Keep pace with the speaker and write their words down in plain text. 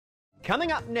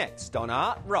Coming up next on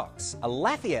Art Rocks, a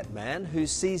Lafayette man who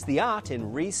sees the art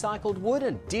in recycled wood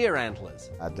and deer antlers.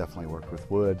 I definitely worked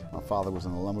with wood. My father was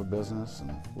in the lumber business,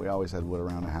 and we always had wood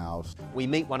around the house. We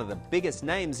meet one of the biggest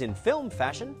names in film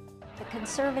fashion. The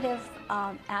conservative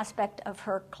aspect of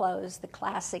her clothes, the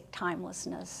classic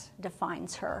timelessness,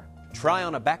 defines her. Try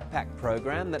on a backpack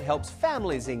program that helps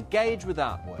families engage with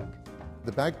artwork.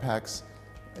 The backpacks,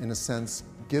 in a sense,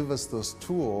 give us those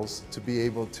tools to be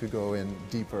able to go in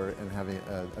deeper and having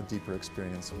a deeper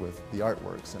experience with the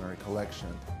artworks in our collection.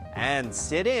 And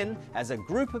sit in as a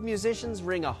group of musicians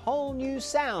bring a whole new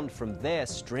sound from their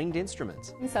stringed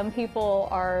instruments. Some people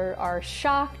are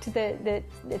shocked that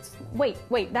it's, wait,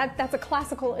 that's a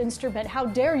classical instrument. How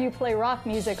dare you play rock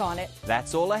music on it?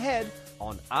 That's all ahead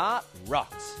on Art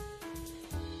Rocks.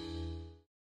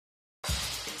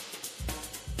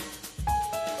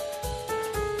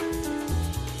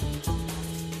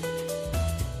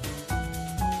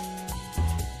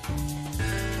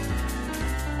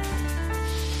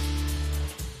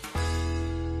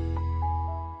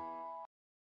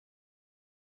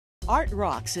 Art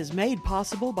Rocks is made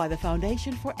possible by the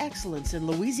Foundation for Excellence in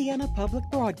Louisiana Public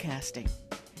Broadcasting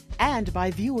and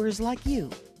by viewers like you.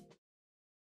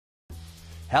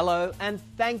 Hello and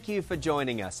thank you for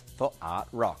joining us for Art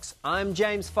Rocks. I'm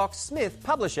James Fox Smith,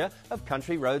 publisher of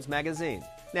Country Roads magazine.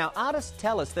 Now, artists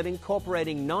tell us that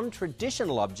incorporating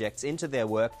non-traditional objects into their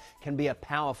work can be a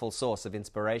powerful source of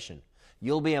inspiration.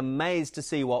 You'll be amazed to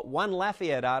see what one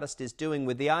Lafayette artist is doing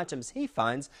with the items he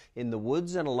finds in the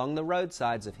woods and along the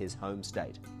roadsides of his home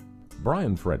state.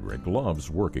 Brian Frederick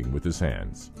loves working with his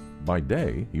hands. By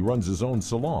day, he runs his own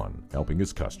salon, helping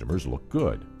his customers look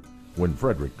good. When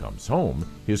Frederick comes home,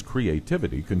 his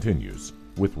creativity continues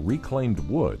with reclaimed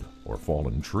wood or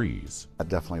fallen trees. I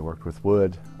definitely worked with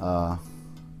wood. My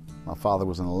father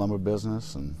was in the lumber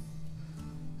business, and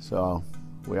so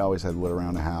we always had wood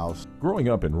around the house. Growing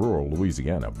up in rural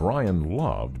Louisiana, Brian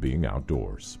loved being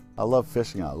outdoors. I love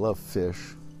fishing. I love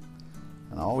fish,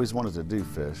 and I always wanted to do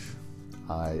fish.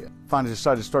 I finally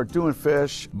decided to start doing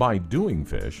fish. By doing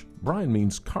fish, Brian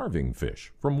means carving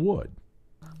fish from wood.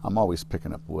 I'm always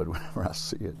picking up wood whenever I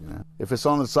see it, you know. If it's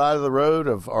on the side of the road,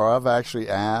 or I've actually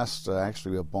asked,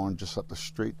 actually a barn just up the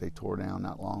street they tore down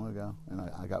not long ago, and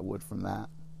I got wood from that.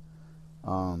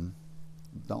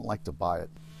 Don't like to buy it.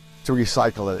 To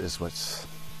recycle it is what's,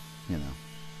 you know,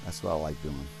 that's what I like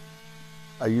doing.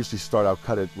 I usually I'll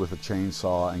cut it with a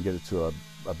chainsaw and get it to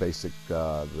a basic,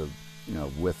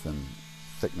 width and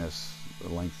thickness, the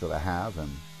length that I have, and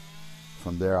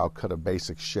from there I'll cut a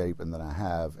basic shape, and then I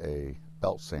have a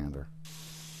belt sander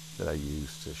that I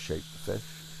use to shape the fish.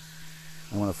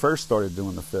 And when I first started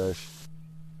doing the fish,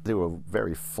 they were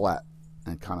very flat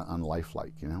and kind of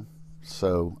unlifelike, you know.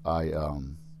 So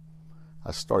I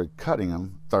started cutting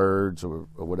them thirds or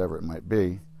whatever it might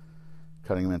be,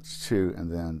 cutting them into two,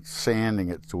 and then sanding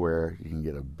it to where you can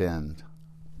get a bend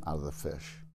out of the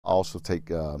fish. I also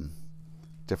take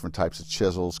different types of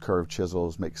chisels, curved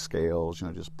chisels, make scales, you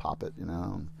know, just pop it, you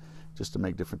know, just to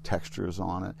make different textures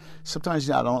on it. Sometimes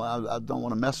I don't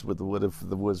want to mess with the wood if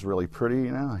the wood's really pretty,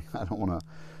 you know. I don't want to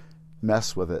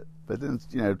mess with it. But then,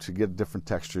 you know, to get different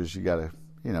textures, you got to,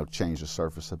 you know, change the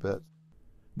surface a bit.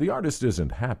 The artist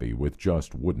isn't happy with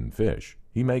just wooden fish.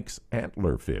 He makes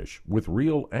antler fish with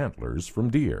real antlers from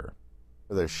deer.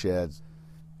 Their sheds,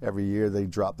 every year they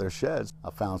drop their sheds. I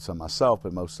found some myself,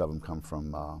 but most of them come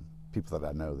from people that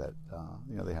I know that,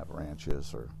 you know, they have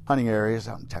ranches or hunting areas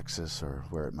out in Texas or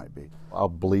where it might be. I'll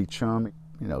bleach them,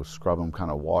 you know, scrub them,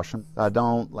 kind of wash them. I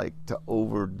don't like to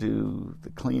overdo the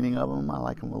cleaning of them. I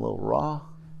like them a little raw.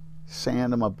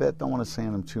 Sand them a bit, don't want to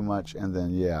sand them too much, and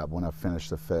then, yeah, when I finish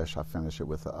the fish, I finish it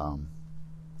with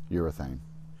urethane.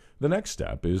 The next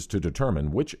step is to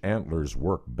determine which antlers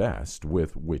work best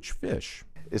with which fish.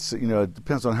 It's, you know, it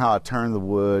depends on how I turn the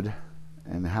wood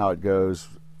and how it goes.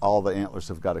 All the antlers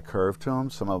have got a curve to them.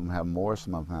 Some of them have more,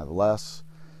 some of them have less.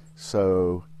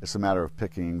 So it's a matter of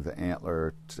picking the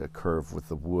antler to curve with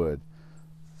the wood.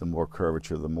 The more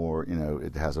curvature, the more, you know,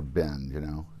 it has a bend, you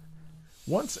know.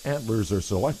 Once antlers are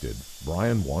selected,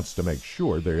 Brian wants to make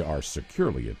sure they are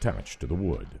securely attached to the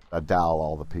wood. I dowel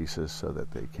all the pieces so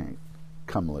that they can't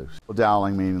come loose. Well,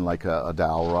 doweling meaning like a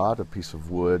dowel rod, a piece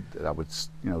of wood that I would,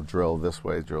 you know, drill this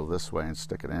way, and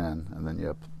stick it in, and then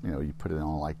you put it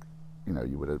on like, you know,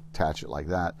 you would attach it like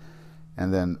that.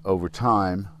 And then over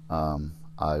time,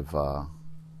 I've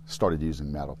started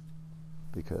using metal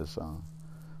because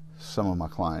some of my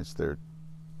clients, their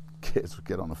kids would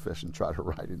get on a fish and try to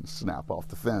ride it and snap off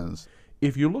the fins.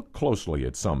 If you look closely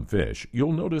at some fish,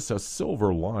 you'll notice a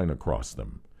silver line across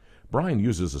them. Brian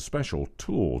uses a special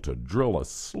tool to drill a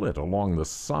slit along the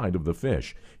side of the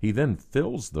fish. He then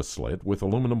fills the slit with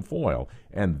aluminum foil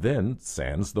and then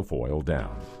sands the foil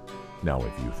down. Now,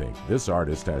 if you think this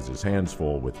artist has his hands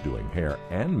full with doing hair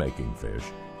and making fish,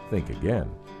 think again.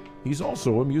 He's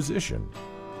also a musician.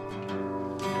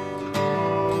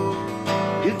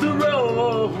 Hit the road.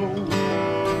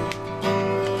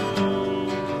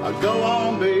 Go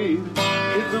on, babe,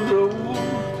 hit the road.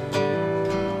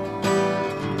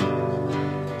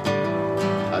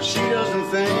 She doesn't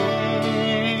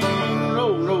think,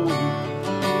 no,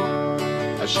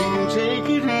 she can take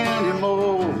it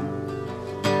anymore.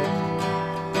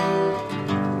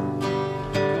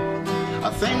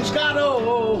 Things got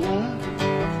old, and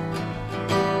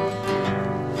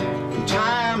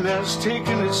time has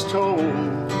taken its toll.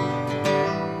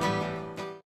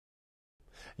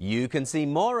 You can see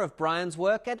more of Brian's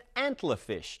work at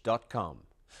antlerfish.com.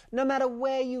 No matter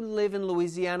where you live in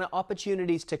Louisiana,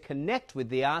 opportunities to connect with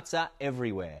the arts are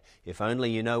everywhere, if only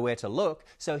you know where to look.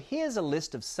 So here's a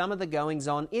list of some of the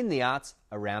goings-on in the arts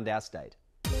around our state.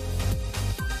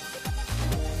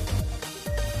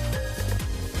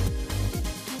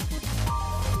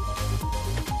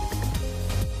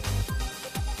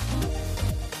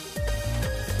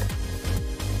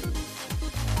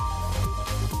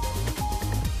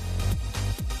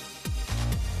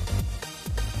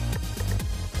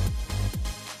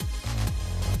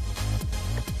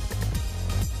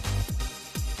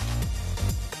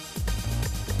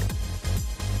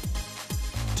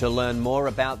 To learn more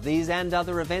about these and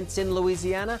other events in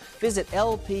Louisiana, visit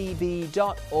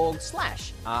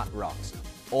lpb.org/artrocks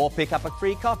or pick up a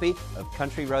free copy of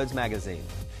Country Roads magazine.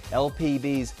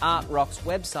 LPB's Art Rocks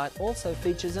website also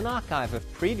features an archive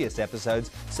of previous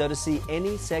episodes, so to see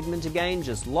any segment again,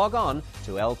 just log on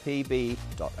to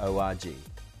lpb.org.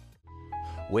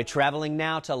 We're traveling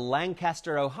now to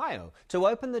Lancaster, Ohio, to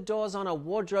open the doors on a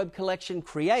wardrobe collection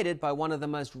created by one of the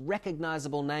most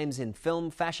recognizable names in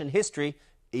film fashion history,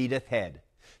 Edith Head.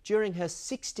 During her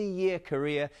 60-year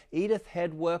career, Edith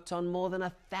Head worked on more than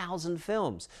 1,000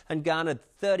 films and garnered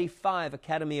 35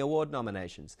 Academy Award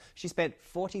nominations. She spent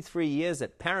 43 years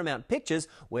at Paramount Pictures,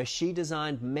 where she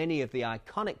designed many of the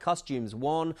iconic costumes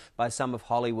worn by some of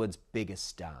Hollywood's biggest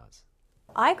stars.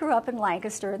 I grew up in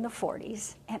Lancaster in the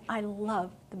 40s, and I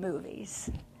loved the movies.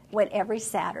 Went every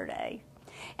Saturday.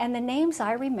 And the names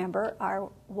I remember are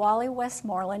Wally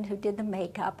Westmoreland, who did the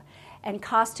makeup, and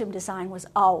costume design was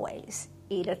always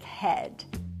Edith Head.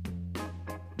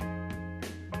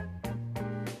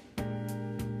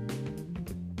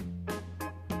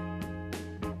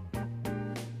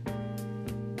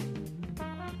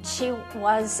 She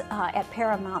was at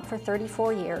Paramount for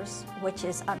 34 years, which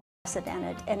is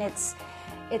unprecedented, and it's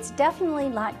definitely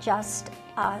not just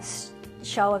a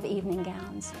show of evening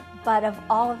gowns, but of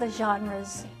all of the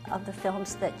genres of the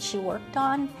films that she worked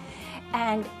on.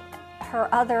 And her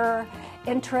other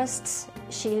interests,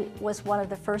 she was one of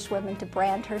the first women to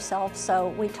brand herself, so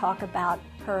we talk about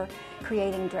her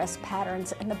creating dress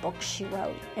patterns and the books she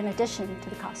wrote, in addition to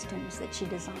the costumes that she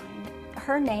designed.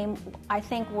 Her name, I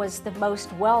think, was the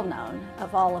most well-known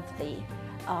of all of the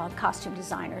costume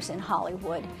designers in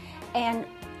Hollywood. And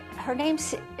her name,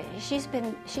 she's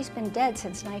been dead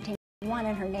since 1991,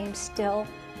 and her name still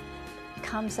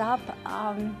comes up.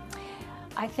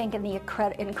 I think in the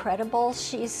Incredibles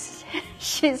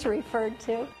she's referred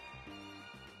to.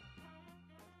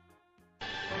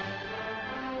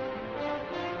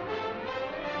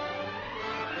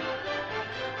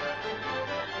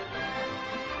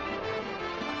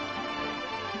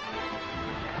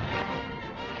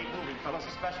 Keep moving, fellas,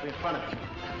 especially in front of you.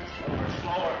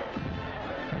 Slower.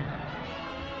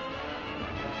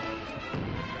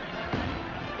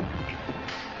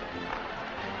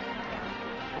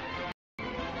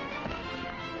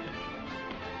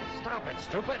 Stop it,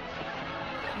 stupid.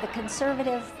 The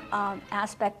conservative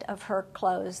aspect of her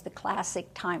clothes, the classic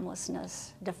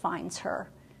timelessness, defines her.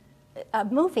 A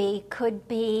movie could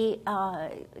be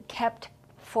kept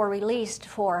for release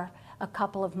for a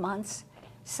couple of months,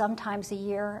 sometimes a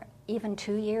year, even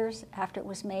 2 years after it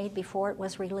was made, before it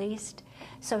was released.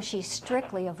 So she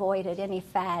strictly avoided any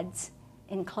fads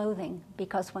in clothing,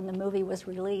 because when the movie was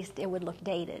released, it would look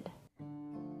dated.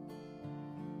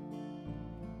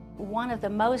 One of the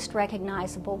most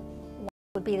recognizable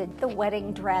would be the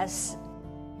wedding dress.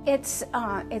 It's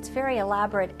very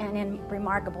elaborate and in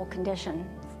remarkable condition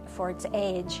for its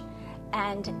age,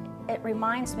 and it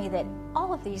reminds me that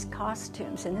all of these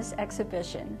costumes in this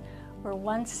exhibition were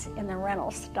once in the rental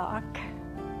stock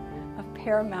of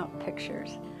Paramount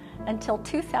Pictures. Until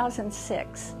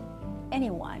 2006,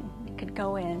 anyone could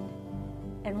go in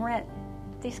and rent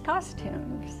these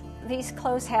costumes. these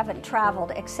clothes haven't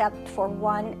traveled except for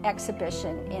one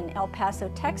exhibition in El Paso,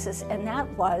 Texas, and that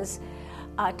was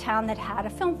a town that had a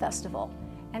film festival.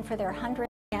 And for their 100th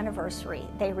anniversary,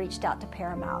 they reached out to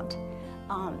Paramount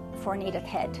for an Edith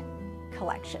Head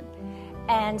collection.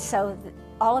 And so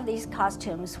all of these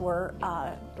costumes were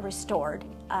restored.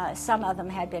 Some of them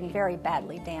had been very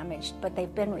badly damaged, but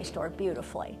they've been restored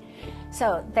beautifully.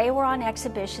 So they were on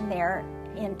exhibition there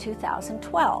in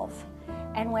 2012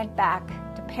 and went back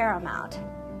to Paramount.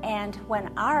 And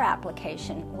when our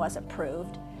application was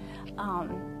approved,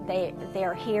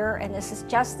 they're here, and this is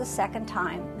just the second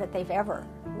time that they've ever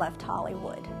left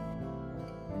Hollywood.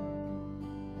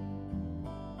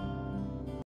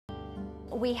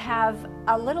 We have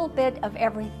a little bit of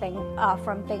everything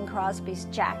from Bing Crosby's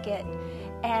jacket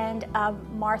and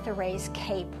Martha Ray's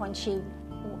cape when she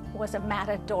was a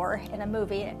matador in a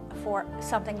movie for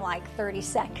something like 30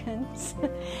 seconds.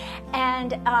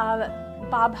 And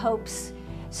Bob Hope's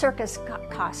circus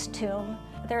costume.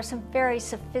 There's some very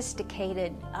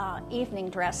sophisticated evening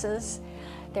dresses.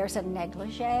 There's a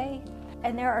negligee.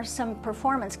 And there are some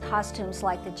performance costumes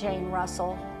like the Jane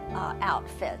Russell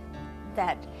outfit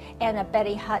and a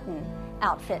Betty Hutton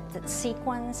outfit that's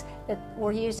sequins that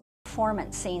were used in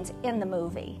performance scenes in the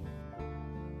movie.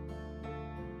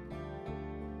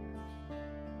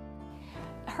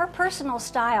 Her personal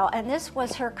style, and this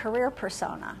was her career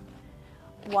persona,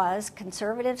 was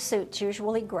conservative suits,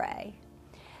 usually gray.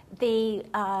 The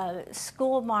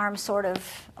schoolmarm, sort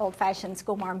of old-fashioned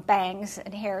schoolmarm bangs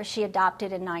and hair she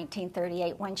adopted in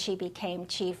 1938 when she became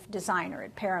chief designer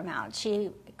at Paramount.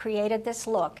 She created this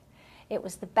look. It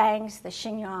was the bangs, the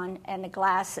chignon, and the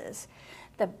glasses.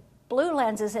 The blue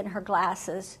lenses in her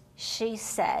glasses, she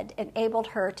said, enabled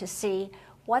her to see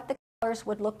what the colors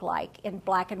would look like in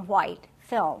black and white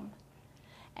film.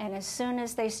 And as soon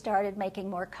as they started making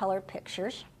more color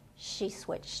pictures, she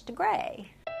switched to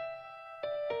gray.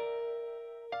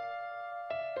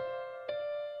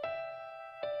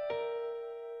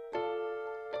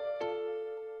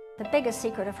 The biggest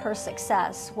secret of her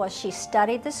success was she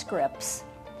studied the scripts.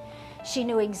 She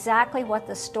knew exactly what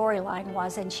the storyline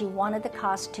was, and she wanted the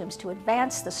costumes to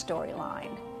advance the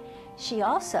storyline. She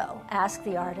also asked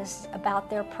the artists about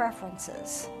their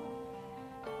preferences.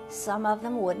 Some of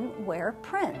them wouldn't wear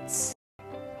prints.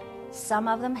 Some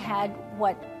of them had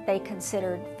what they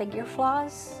considered figure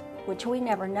flaws, which we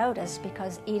never noticed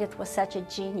because Edith was such a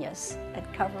genius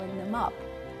at covering them up.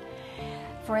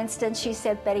 For instance, she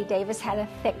said Betty Davis had a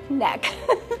thick neck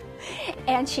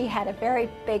and she had a very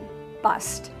big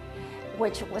bust,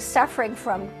 which was suffering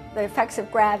from the effects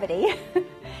of gravity.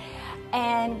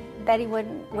 And Betty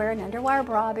wouldn't wear an underwire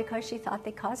bra because she thought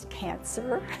they caused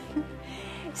cancer.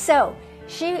 So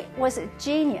she was a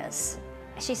genius.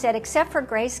 She said, except for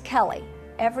Grace Kelly,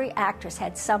 every actress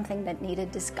had something that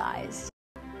needed disguise.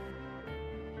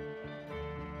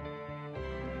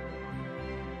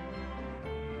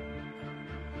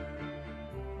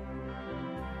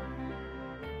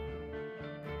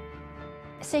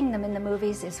 Seeing them in the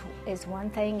movies is one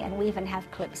thing, and we even have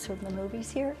clips from the movies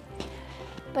here.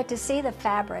 But to see the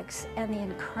fabrics and the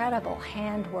incredible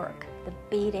handwork, the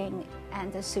beading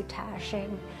and the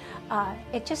soutaching,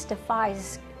 it just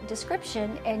defies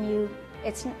description, and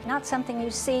it's not something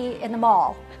you see in the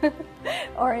mall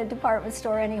or in a department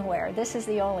store anywhere. This is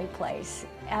the only place,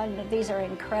 and these are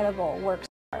incredible works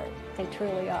of art. They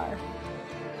truly are.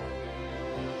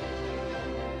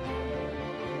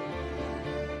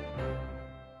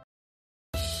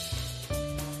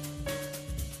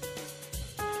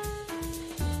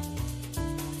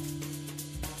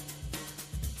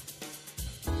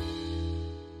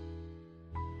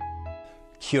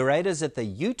 Curators at the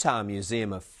Utah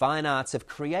Museum of Fine Arts have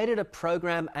created a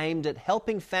program aimed at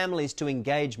helping families to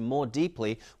engage more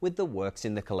deeply with the works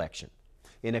in the collection.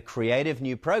 In a creative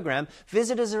new program,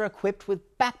 visitors are equipped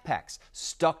with backpacks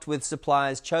stocked with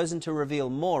supplies chosen to reveal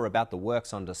more about the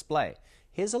works on display.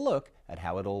 Here's a look at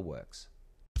how it all works.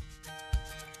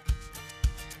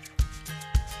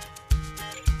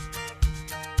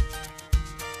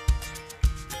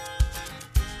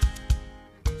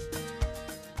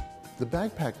 The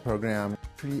backpack program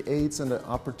creates an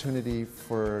opportunity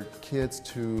for kids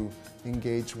to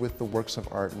engage with the works of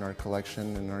art in our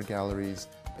collection and our galleries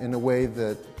in a way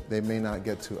that they may not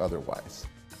get to otherwise.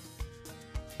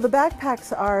 The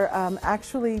backpacks are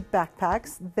actually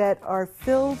backpacks that are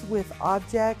filled with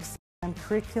objects and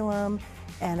curriculum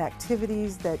and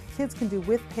activities that kids can do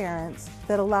with parents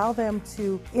that allow them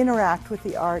to interact with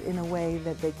the art in a way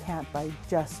that they can't by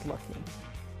just looking.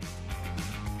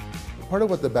 Part of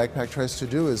what the backpack tries to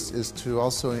do is to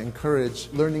also encourage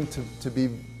learning to be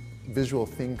visual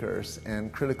thinkers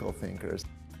and critical thinkers.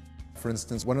 For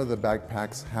instance, one of the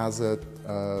backpacks has a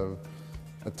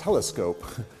telescope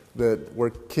where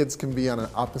kids can be on an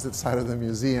opposite side of the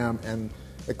museum and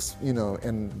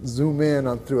zoom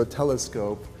in through a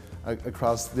telescope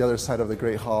across the other side of the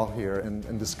Great Hall here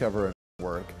and discover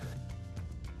work.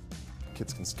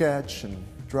 Kids can sketch and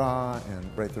draw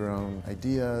and write their own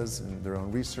ideas and their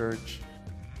own research.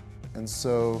 And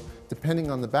so,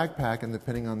 depending on the backpack and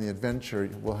depending on the adventure,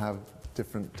 we'll have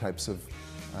different types of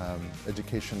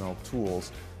educational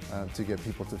tools to get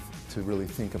people to really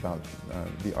think about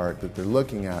the art that they're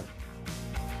looking at.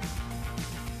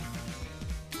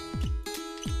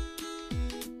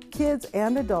 Kids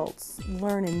and adults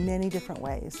learn in many different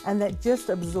ways, and that just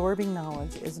absorbing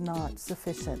knowledge is not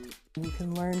sufficient. You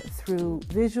can learn through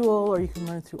visual, or you can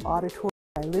learn through auditory,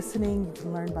 by listening. You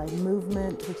can learn by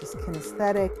movement, which is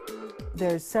kinesthetic.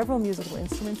 There's several musical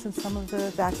instruments in some of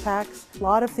the backpacks, a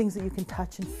lot of things that you can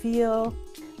touch and feel.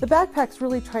 The backpacks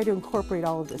really try to incorporate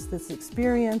all of this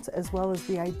experience, as well as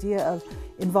the idea of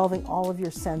involving all of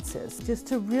your senses, just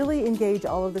to really engage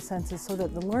all of the senses so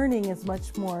that the learning is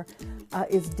much more,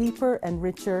 is deeper and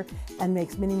richer and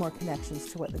makes many more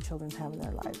connections to what the children have in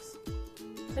their lives.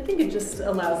 I think it just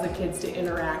allows the kids to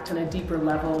interact on a deeper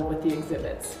level with the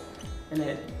exhibits, and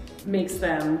it makes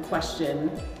them question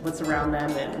what's around them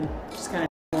and just kind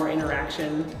of more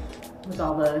interaction with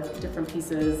all the different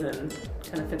pieces, and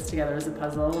kind of fits together as a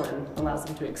puzzle and allows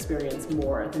them to experience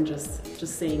more than just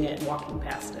seeing it and walking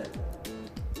past it.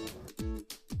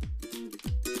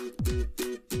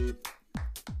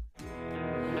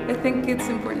 I think it's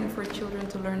important for children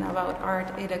to learn about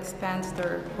art. It expands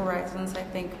their horizons. I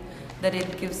think that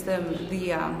it gives them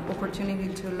the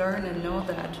opportunity to learn and know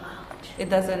that it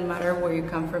doesn't matter where you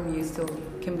come from, you still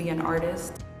can be an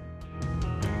artist.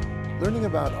 Learning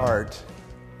about art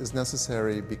is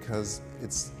necessary because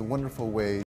it's a wonderful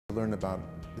way to learn about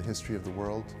the history of the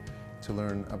world, to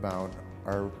learn about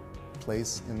our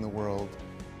place in the world.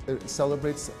 It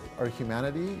celebrates our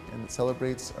humanity and it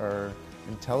celebrates our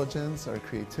intelligence, our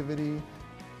creativity.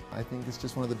 I think it's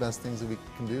just one of the best things that we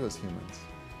can do as humans.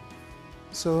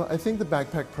 So I think the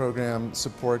backpack program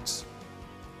supports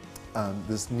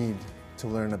this need to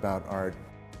learn about art.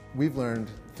 We've learned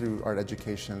through art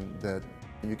education that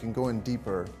you can go in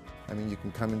deeper. I mean, you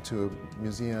can come into a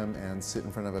museum and sit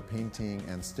in front of a painting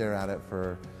and stare at it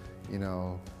for,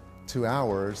 2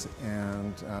 hours,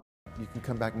 and you can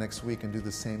come back next week and do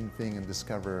the same thing and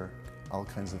discover all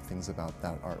kinds of things about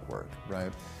that artwork,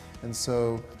 right? And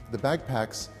so the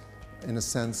backpacks, in a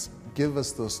sense, give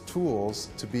us those tools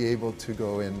to be able to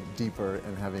go in deeper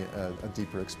and have a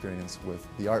deeper experience with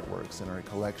the artworks in our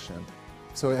collection.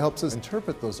 So it helps us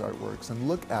interpret those artworks and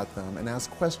look at them and ask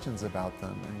questions about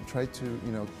them and try to,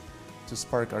 to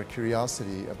spark our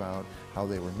curiosity about how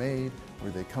they were made,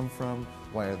 where they come from,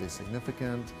 why are they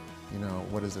significant,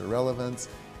 what is their relevance.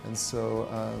 And so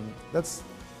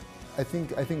I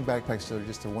think backpacks are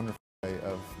just a wonderful way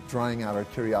of drawing out our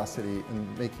curiosity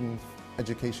and making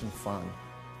education fun.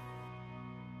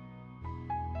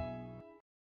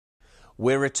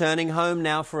 We're returning home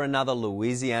now for another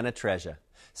Louisiana treasure.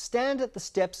 Stand at the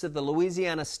steps of the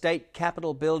Louisiana State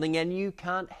Capitol building and you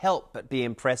can't help but be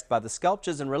impressed by the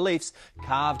sculptures and reliefs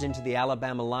carved into the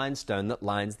Alabama limestone that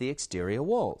lines the exterior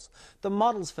walls. The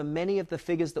models for many of the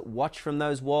figures that watch from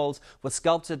those walls were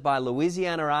sculpted by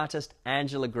Louisiana artist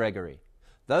Angela Gregory.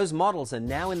 Those models are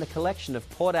now in the collection of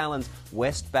Port Allen's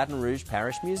West Baton Rouge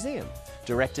Parish Museum.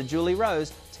 Director Julie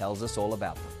Rose tells us all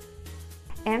about them.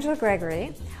 Angela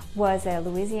Gregory was a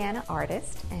Louisiana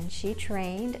artist, and she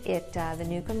trained at the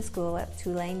Newcomb School at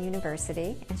Tulane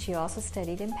University, and she also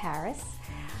studied in Paris.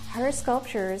 Her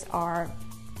sculptures are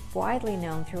widely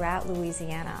known throughout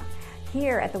Louisiana.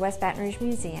 Here at the West Baton Rouge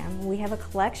Museum, we have a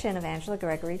collection of Angela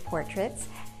Gregory portraits.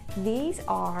 These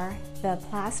are the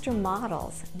plaster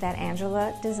models that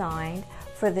Angela designed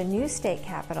for the new state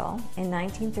capitol in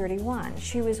 1931.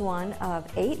 She was one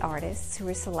of 8 artists who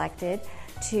were selected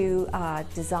to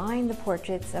design the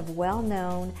portraits of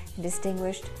well-known and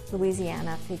distinguished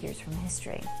Louisiana figures from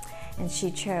history. And she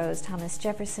chose Thomas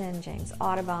Jefferson, James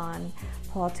Audubon,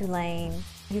 Paul Tulane.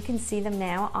 You can see them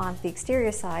now on the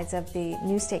exterior sides of the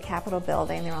new state capitol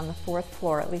building. They're on the 4th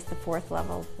floor, at least the 4th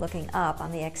level, looking up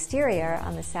on the exterior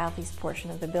on the southeast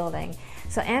portion of the building.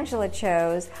 So Angela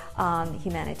chose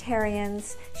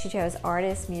humanitarians, she chose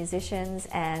artists, musicians,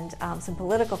 and some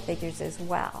political figures as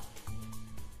well.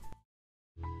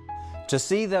 To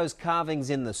see those carvings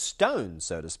in the stone,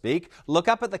 so to speak, look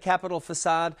up at the Capitol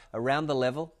facade around the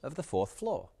level of the 4th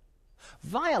floor.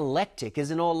 Violectic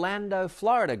is an Orlando,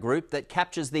 Florida group that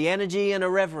captures the energy and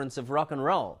irreverence of rock and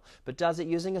roll, but does it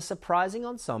using a surprising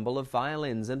ensemble of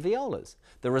violins and violas.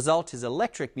 The result is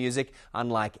electric music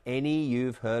unlike any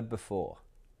you've heard before.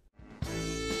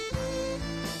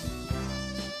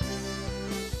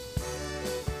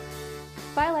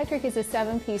 Violectic is a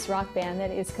 7-piece rock band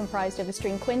that is comprised of a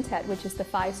string quintet, which is the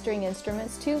 5 string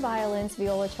instruments, 2 violins,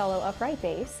 viola, cello, upright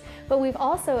bass, but we've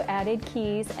also added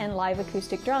keys and live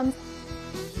acoustic drums.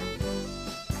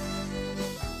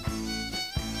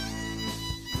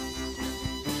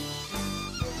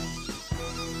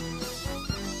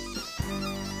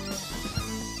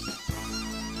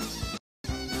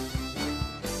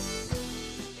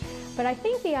 But I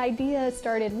think the idea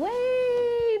started way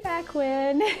back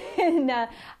when, and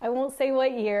I won't say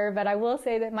what year, but I will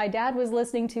say that my dad was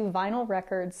listening to vinyl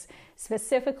records,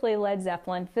 specifically Led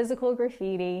Zeppelin, Physical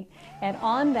Graffiti, and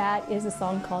on that is a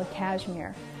song called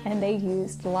Kashmir, and they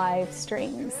used live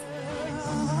strings.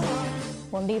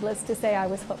 Well, needless to say, I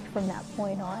was hooked from that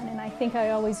point on, and I think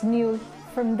I always knew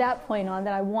from that point on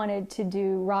that I wanted to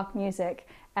do rock music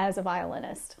as a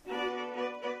violinist.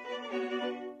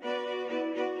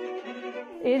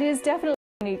 It is definitely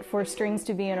unique for strings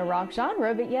to be in a rock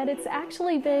genre, but yet it's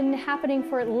actually been happening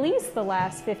for at least the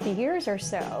last 50 years or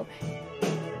so.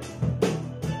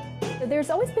 There's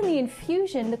always been the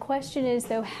infusion. The question is,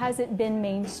 though, has it been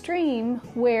mainstream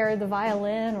where the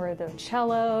violin or the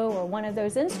cello or one of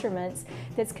those instruments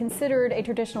that's considered a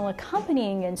traditional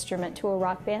accompanying instrument to a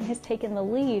rock band has taken the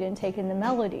lead and taken the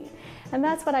melody? And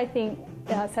that's what I think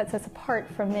sets us apart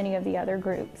from many of the other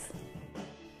groups.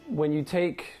 When you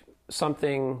take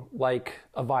something like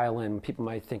a violin, people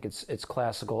might think it's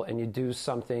classical, and you do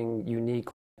something unique,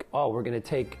 like, oh, we're going to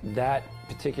take that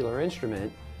particular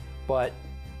instrument, but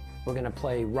we're going to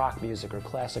play rock music or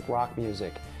classic rock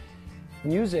music.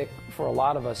 Music, for a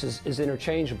lot of us, is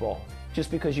interchangeable.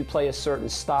 Just because you play a certain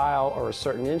style or a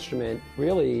certain instrument,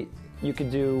 really, you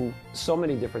could do so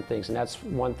many different things, and that's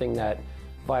one thing that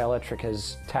Violectic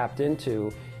has tapped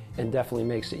into and definitely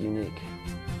makes it unique.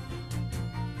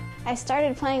 I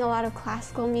started playing a lot of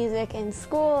classical music in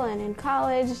school and in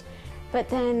college, but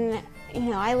then,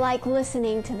 I like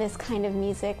listening to this kind of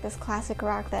music, this classic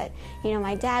rock that,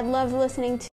 my dad loved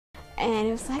listening to, and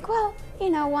it was like, well,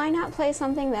 why not play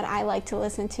something that I like to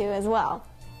listen to as well?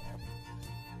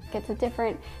 It's a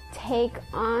different take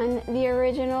on the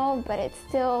original, but it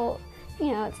still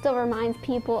reminds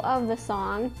people of the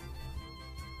song.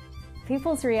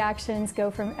 People's reactions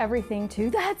go from everything to,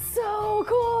 that's so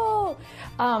cool,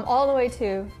 all the way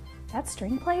to, that's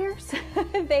string players?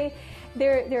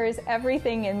 There is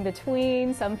everything in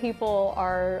between. Some people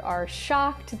are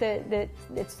shocked that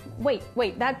it's, wait,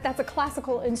 that's a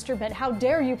classical instrument, how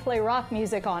dare you play rock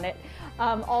music on it?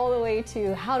 All the way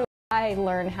to, how do I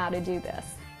learn how to do this?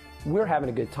 We're having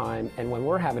a good time, and when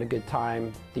we're having a good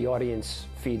time, the audience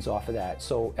feeds off of that,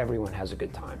 so everyone has a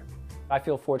good time. I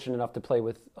feel fortunate enough to play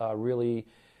with really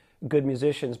good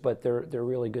musicians, but they're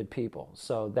really good people.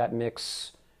 So that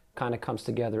mix kind of comes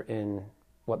together in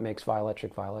what makes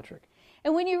Violectic Violectic.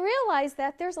 And when you realize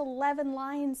that, there's 11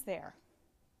 lines there.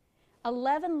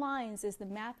 11 lines is the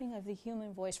mapping of the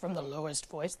human voice from the lowest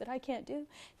voice that I can't do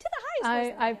to the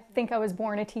highest voice. I think I was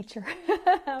born a teacher.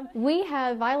 We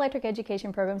have Violectic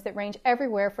education programs that range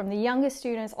everywhere from the youngest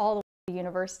students all the way to the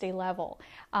university level.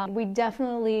 We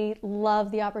definitely love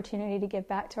the opportunity to give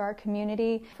back to our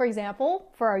community. For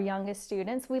example, for our youngest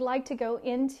students, we like to go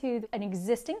into an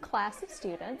existing class of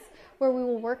students where we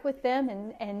will work with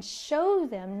them and show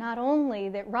them not only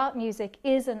that rock music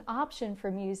is an option for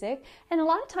music, and a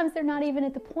lot of times they're not even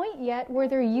at the point yet where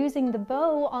they're using the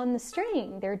bow on the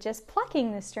string. They're just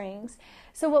plucking the strings.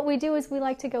 So what we do is we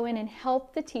like to go in and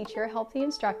help the teacher, help the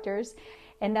instructors,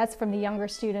 and that's from the younger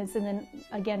students, and then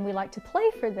again we like to play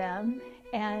for them,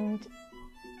 and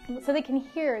so they can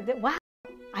hear that, wow,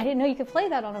 I didn't know you could play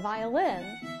that on a violin.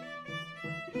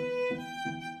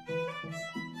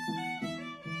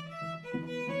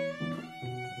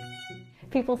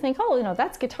 People think, oh,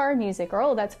 that's guitar music, or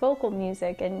oh, that's vocal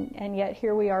music, and yet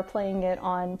here we are playing it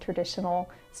on traditional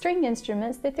string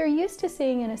instruments that they're used to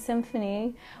seeing in a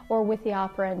symphony or with the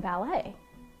opera and ballet.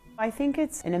 I think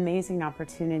it's an amazing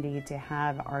opportunity to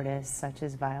have artists such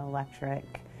as Violectic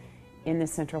in the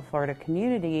Central Florida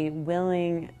community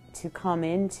willing to come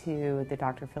into the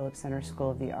Dr. Phillips Center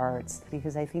School of the Arts,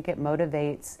 because I think it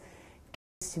motivates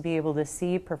kids to be able to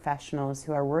see professionals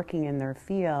who are working in their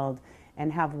field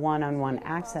and have one-on-one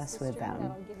access with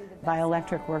them.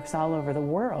 Violectic works all over the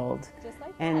world.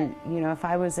 And, if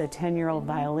I was a 10-year-old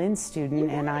violin student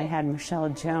and I had Michelle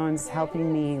Jones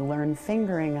helping me learn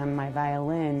fingering on my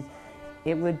violin,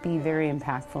 it would be very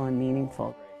impactful and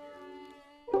meaningful.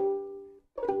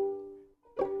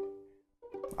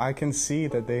 I can see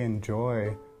that they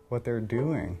enjoy what they're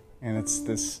doing, and it's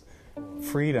this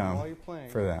freedom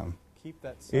for them.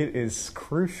 It is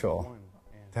crucial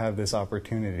to have this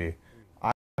opportunity.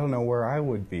 I don't know where I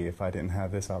would be if I didn't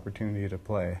have this opportunity to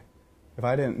play. If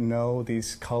I didn't know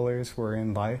these colors were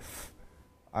in life,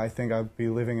 I think I'd be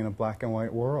living in a black and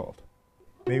white world.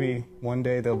 Maybe one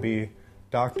day they'll be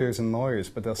doctors and lawyers,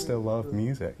 but they'll still love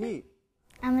music.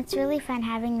 It's really fun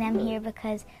having them here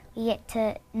because we get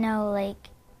to know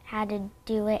how to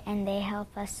do it, and they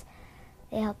helped us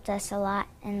a lot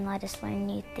and let us learn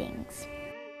new things.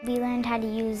 We learned how to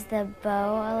use the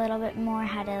bow a little bit more,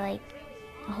 how to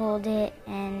hold it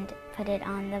and put it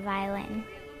on the violin.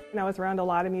 I was around a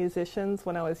lot of musicians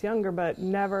when I was younger, but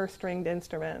never stringed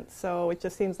instruments. So it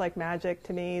just seems like magic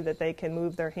to me that they can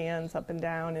move their hands up and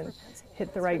down and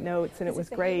hit the right notes. And it was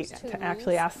great to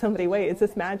actually ask somebody, wait, is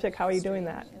this magic? How are you doing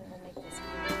that?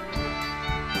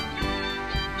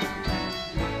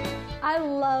 I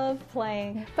love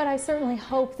playing, but I certainly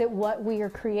hope that what we are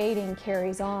creating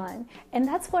carries on. And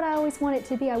that's what I always want it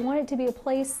to be. I want it to be a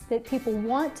place that people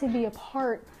want to be a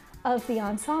part of the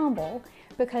ensemble,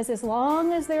 because as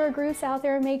long as there are groups out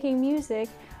there making music,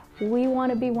 we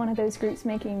want to be one of those groups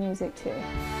making music too.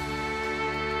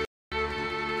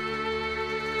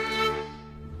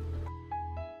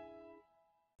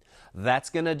 That's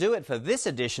going to do it for this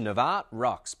edition of Art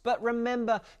Rocks. But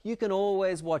remember, you can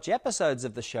always watch episodes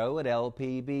of the show at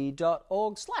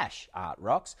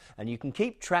lpb.org/artrocks, and you can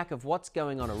keep track of what's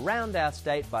going on around our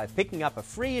state by picking up a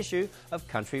free issue of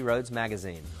Country Roads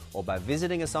magazine, or by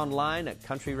visiting us online at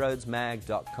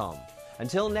countryroadsmag.com.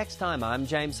 Until next time, I'm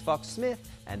James Fox Smith,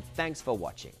 and thanks for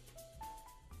watching.